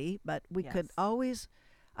busy, but we could always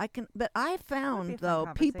but I found, though,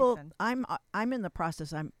 people, I'm in the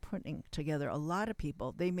process, I'm putting together a lot of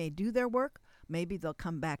people. They may do their work. Maybe they'll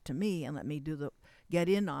come back to me and let me get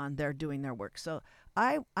in on their doing their work. So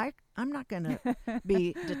I'm not going to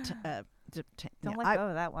be don't let go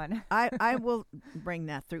of that one. I will bring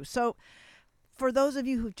that through. So for those of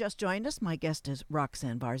you who've just joined us, my guest is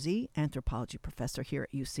Roxanne Varzi, anthropology professor here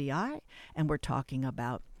at UCI, and we're talking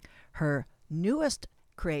about her newest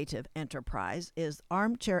creative enterprise is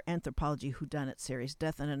Armchair Anthropology Whodunit Series,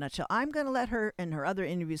 Death in a Nutshell. I'm going to let her in her other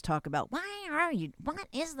interviews talk about what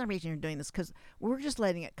is the reason you're doing this, because we're just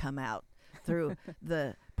letting it come out through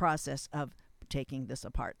the process of taking this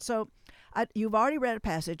apart. So you've already read a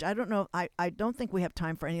passage. I don't know. I don't think we have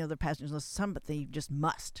time for any other passages unless something you just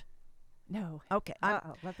must. No. Okay.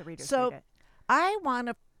 Let the readers read it. I want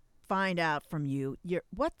to find out from you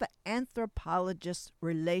what the anthropologist's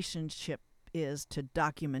relationship is to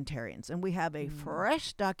documentarians, and we have a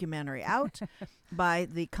fresh documentary out by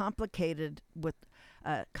the complicated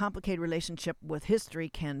relationship with history,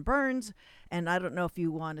 Ken Burns, and I don't know if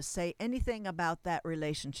you want to say anything about that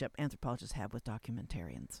relationship anthropologists have with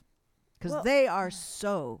documentarians, because they are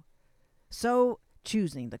so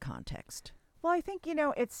choosing the context. Well, I think,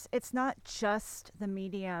 it's not just the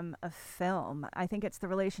medium of film. I think it's the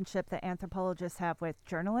relationship that anthropologists have with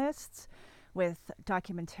journalists, with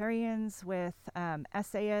documentarians, with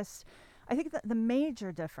essayists. I think that the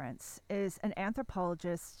major difference is an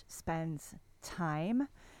anthropologist spends time,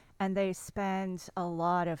 and they spend a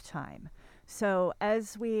lot of time. So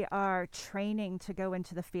as we are training to go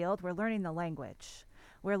into the field, we're learning the language.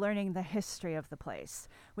 We're learning the history of the place.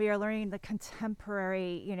 We are learning the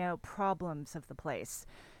contemporary, problems of the place.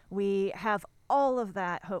 We have all of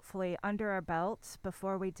that, hopefully, under our belts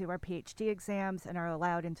before we do our PhD exams and are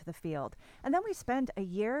allowed into the field. And then we spend a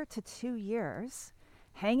year to 2 years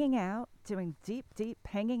hanging out, doing deep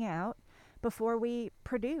hanging out before we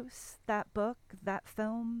produce that book, that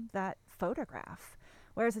film, that photograph.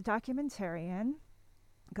 Whereas a documentarian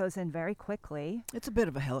goes in very quickly. It's a bit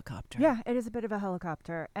of a helicopter. Yeah, it is a bit of a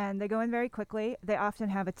helicopter. And they go in very quickly. They often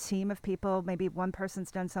have a team of people. Maybe one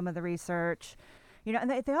person's done some of the research.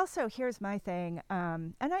 And they also, here's my thing,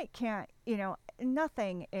 and I can't,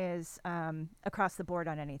 nothing is across the board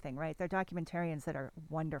on anything, right? They're documentarians that are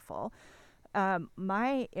wonderful.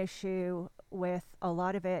 My issue with a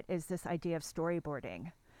lot of it is this idea of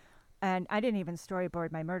storyboarding. And I didn't even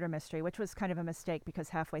storyboard my murder mystery, which was kind of a mistake because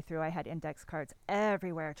halfway through I had index cards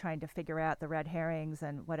everywhere trying to figure out the red herrings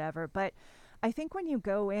and whatever. But I think when you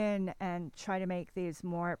go in and try to make these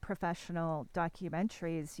more professional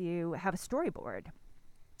documentaries, you have a storyboard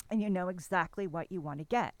and you know exactly what you want to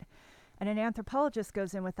get. And an anthropologist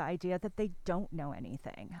goes in with the idea that they don't know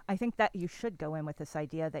anything. I think that you should go in with this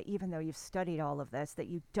idea that even though you've studied all of this, that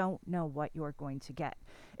you don't know what you're going to get.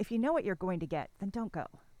 If you know what you're going to get, then don't go.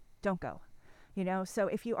 Don't go. So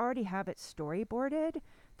if you already have it storyboarded,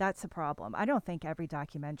 that's a problem. I don't think every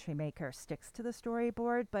documentary maker sticks to the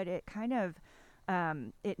storyboard, but it kind of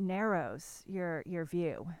it narrows your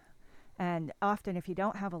view. And often, if you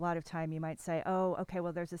don't have a lot of time, you might say, oh, okay,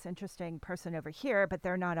 well, there's this interesting person over here, but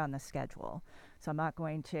they're not on the schedule, so I'm not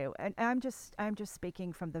going to. And I'm just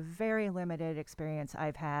speaking from the very limited experience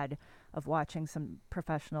I've had of watching some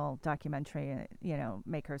professional documentary,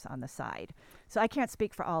 makers on the side. So I can't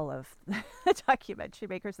speak for all of the documentary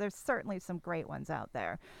makers. There's certainly some great ones out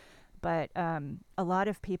there. But a lot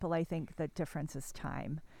of people, I think the difference is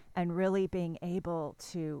time and really being able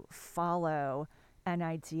to follow an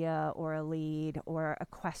idea or a lead or a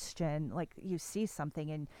question. Like, you see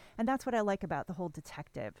something, and that's what I like about the whole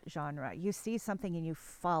detective genre. You see something and you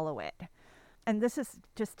follow it. And this is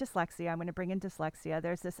just dyslexia. I'm going to bring in dyslexia.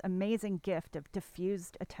 There's this amazing gift of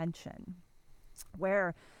diffused attention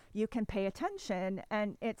where you can pay attention,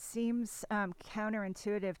 and it seems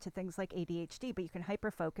counterintuitive to things like ADHD, but you can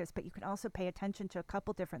hyperfocus, but you can also pay attention to a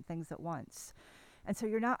couple different things at once. And so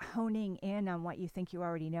you're not honing in on what you think you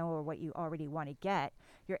already know or what you already want to get.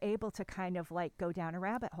 You're able to kind of like go down a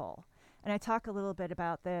rabbit hole. And I talk a little bit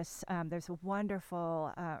about this. There's a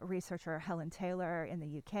wonderful researcher, Helen Taylor, in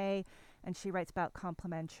the UK, and she writes about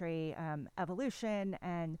complementary evolution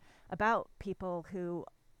and about people who,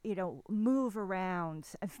 move around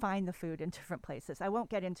and find the food in different places. I won't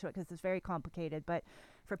get into it because it's very complicated, but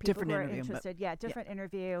for people who are interested, different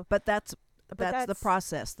interview. But that's the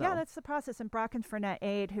process, though. Yeah, that's the process. And Brock and Fernette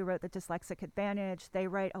Aid, who wrote The Dyslexic Advantage, they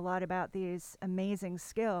write a lot about these amazing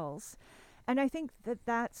skills. And I think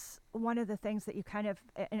that's one of the things that you kind of,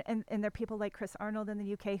 and there are people like Chris Arnold in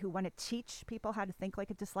the UK who want to teach people how to think like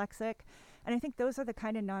a dyslexic. And I think those are the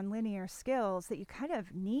kind of nonlinear skills that you kind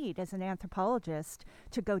of need as an anthropologist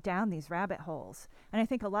to go down these rabbit holes. And I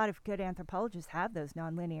think a lot of good anthropologists have those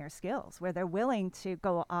nonlinear skills where they're willing to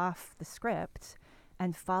go off the script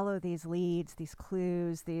and follow these leads, these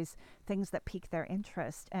clues, these things that pique their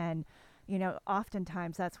interest. And,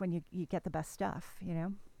 oftentimes that's when you get the best stuff,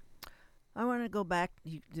 I want to go back.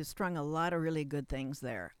 You just strung a lot of really good things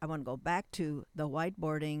there. I want to go back to the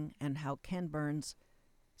whiteboarding and how Ken Burns'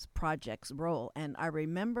 projects roll. And I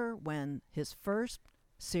remember when his first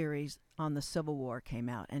series on the Civil War came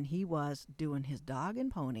out, and he was doing his dog and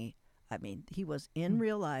pony. I mean, he was in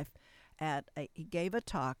real life. He gave a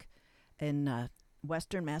talk in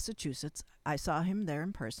Western Massachusetts. I saw him there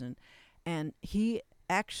in person, and he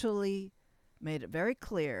actually made it very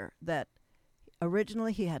clear that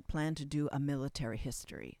originally he had planned to do a military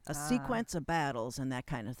history, a sequence of battles and that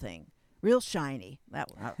kind of thing. Real shiny,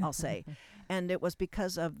 I'll say. And it was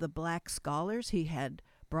because of the black scholars he had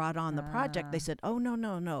brought on the project. They said, oh,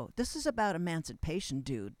 no. This is about emancipation,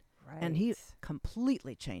 dude. Right. And he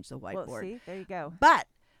completely changed the whiteboard. Well, see, there you go. But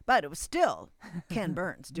it was still Ken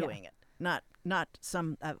Burns doing it, not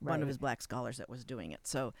some one of his black scholars that was doing it.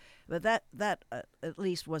 So, but that at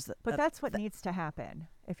least was the. But that's what needs to happen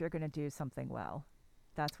if you're going to do something well.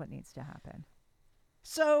 That's what needs to happen.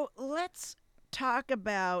 So let's talk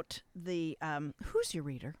about the who's your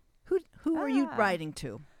reader? Who are you writing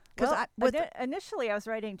to? Because initially I was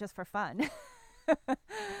writing just for fun,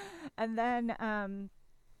 and then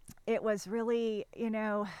it was really,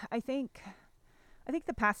 I think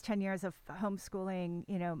the past 10 years of homeschooling,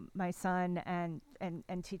 my son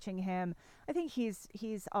and teaching him, I think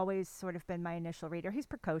he's always sort of been my initial reader. He's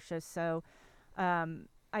precocious, so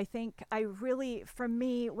I think for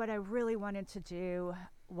me, what I really wanted to do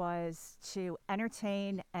was to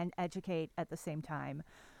entertain and educate at the same time.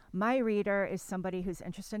 My reader is somebody who's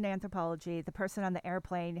interested in anthropology, the person on the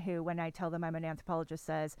airplane who, when I tell them I'm an anthropologist,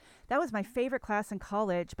 says, that was my favorite class in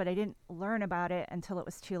college, but I didn't learn about it until it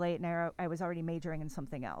was too late and I was already majoring in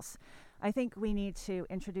something else. I think we need to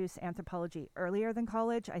introduce anthropology earlier than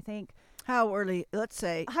college. I think. How early? Let's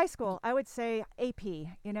say. High school. I would say AP,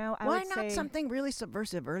 Why not something really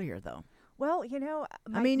subversive earlier, though? Well, it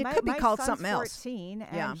could be called something else. 14,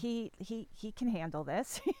 and he can handle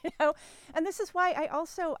this, And this is why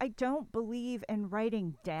I don't believe in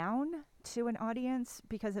writing down to an audience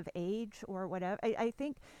because of age or whatever. I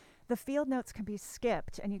think the field notes can be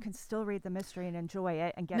skipped, and you can still read the mystery and enjoy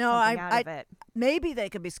it and get something out of it. Maybe they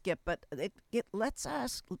could be skipped, but it lets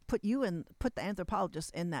us put the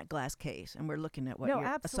anthropologist in that glass case, and we're looking at what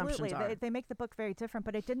your assumptions are. They make the book very different,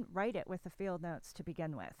 but I didn't write it with the field notes to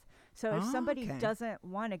begin with. So if somebody doesn't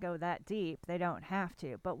want to go that deep, they don't have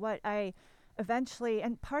to. But what I eventually,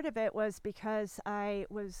 and part of it was because I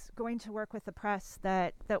was going to work with the press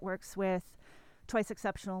that works with twice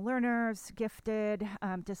exceptional learners, gifted,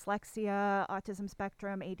 dyslexia, autism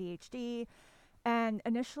spectrum, ADHD. And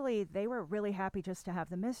initially, they were really happy just to have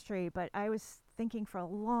the mystery. But I was thinking for a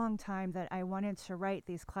long time that I wanted to write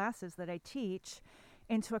these classes that I teach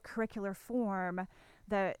into a curricular form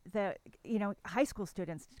that high school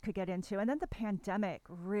students could get into. And then the pandemic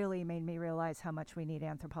really made me realize how much we need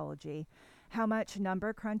anthropology, how much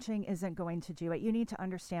number crunching isn't going to do it. You need to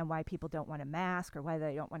understand why people don't want a mask or why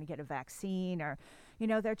they don't want to get a vaccine, or,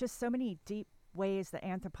 there are just so many deep ways that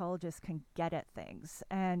anthropologists can get at things.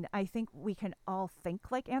 And I think we can all think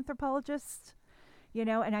like anthropologists,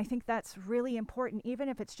 and I think that's really important, even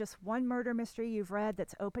if it's just one murder mystery you've read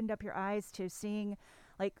that's opened up your eyes to seeing,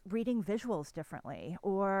 like reading visuals differently,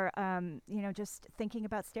 or, just thinking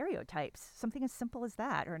about stereotypes, something as simple as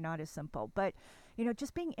that, or not as simple, but,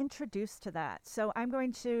 just being introduced to that. So I'm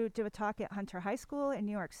going to do a talk at Hunter High School in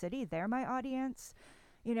New York City. They're my audience.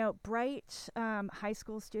 Bright high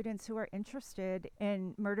school students who are interested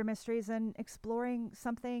in murder mysteries and exploring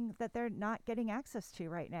something that they're not getting access to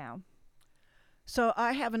right now. So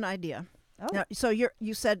I have an idea. Oh. Now, so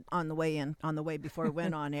you said on the way before we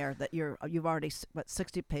went on air that you've already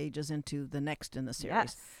 60 pages into the next in the series.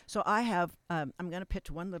 Yes. So I have I'm going to pitch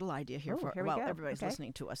one little idea here while everybody's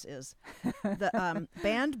listening to us is the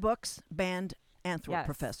banned books, banned anthro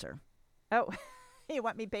professor. Oh. You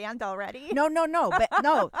want me banned already? No,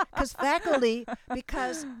 because faculty,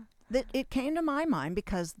 because it came to my mind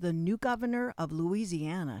because the new governor of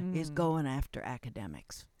Louisiana is going after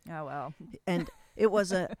academics. Oh, well. And it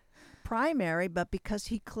was a primary, but because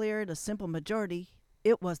he cleared a simple majority,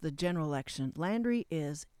 it was the general election. Landry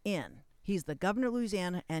is in. He's the governor of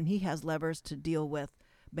Louisiana, and he has levers to deal with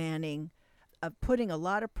banning, putting a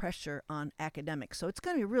lot of pressure on academics. So it's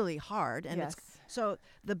going to be really hard. And so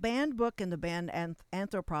the banned book and the banned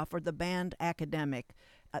anthroprof, or the banned academic,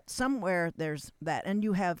 somewhere there's that. And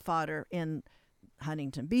you have fodder in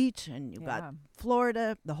Huntington Beach, and you've got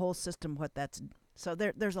Florida, the whole system, what that's. So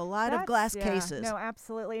there's a lot of glass cases. No,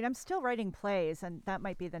 absolutely. And I'm still writing plays, and that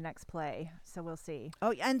might be the next play. So we'll see.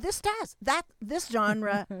 Oh, and this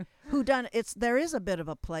genre, there is a bit of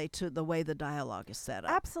a play to the way the dialogue is set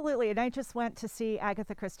up. Absolutely. And I just went to see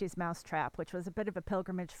Agatha Christie's Mousetrap, which was a bit of a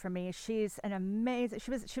pilgrimage for me. She's an amazing,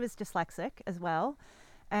 she was dyslexic as well.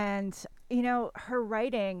 And, her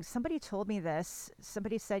writing, somebody told me this.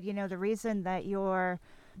 Somebody said, the reason that your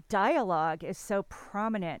dialogue is so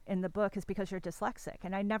prominent in the book is because you're dyslexic.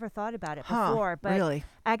 And I never thought about it before. But really?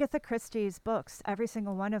 Agatha Christie's books, every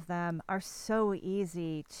single one of them, are so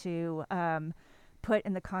easy to put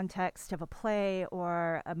in the context of a play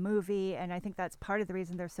or a movie. And I think that's part of the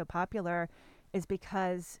reason they're so popular, is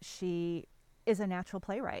because she is a natural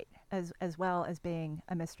playwright as well as being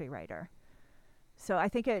a mystery writer. So I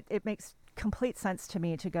think it makes complete sense to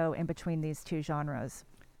me to go in between these two genres.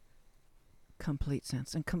 Complete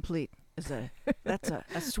sense. And complete is that's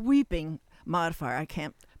a sweeping modifier. I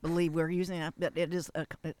can't believe we're using that, but it is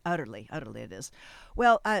utterly it is.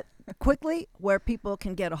 Well, quickly, where people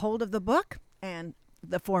can get a hold of the book and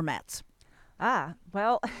the formats.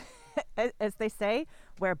 Well, as they say,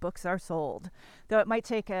 where books are sold. Though it might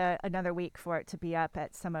take another week for it to be up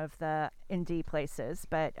at some of the indie places,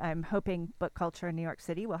 but I'm hoping Book Culture in New York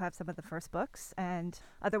City will have some of the first books, and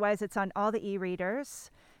otherwise it's on all the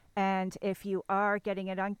e-readers. And if you are getting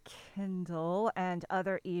it on Kindle and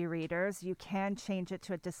other e-readers, you can change it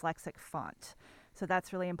to a dyslexic font. So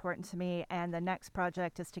that's really important to me. And the next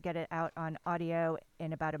project is to get it out on audio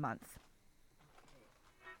in about a month.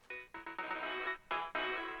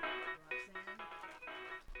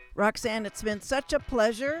 Roxanne, it's been such a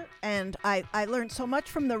pleasure, and I learned so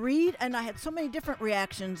much from the read, and I had so many different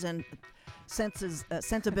reactions and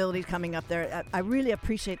sensibilities coming up there. I really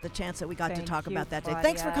appreciate the chance that we got to talk about that today.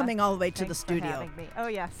 Thanks for coming all the way to the studio. For having me. Oh,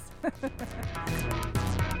 yes.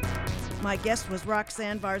 My guest was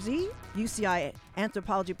Roxanne Varzi, UCI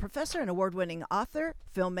anthropology professor and award-winning author,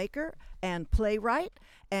 filmmaker, and playwright.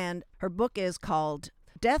 And her book is called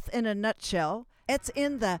Death in a Nutshell. It's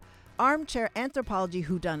in the Armchair Anthropology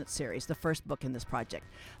Whodunit Series, the first book in this project.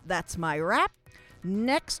 That's my wrap.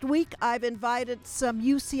 Next week, I've invited some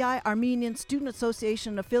UCI Armenian Student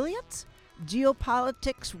Association affiliates.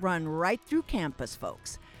 Geopolitics run right through campus,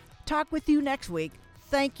 folks. Talk with you next week.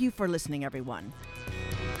 Thank you for listening, everyone.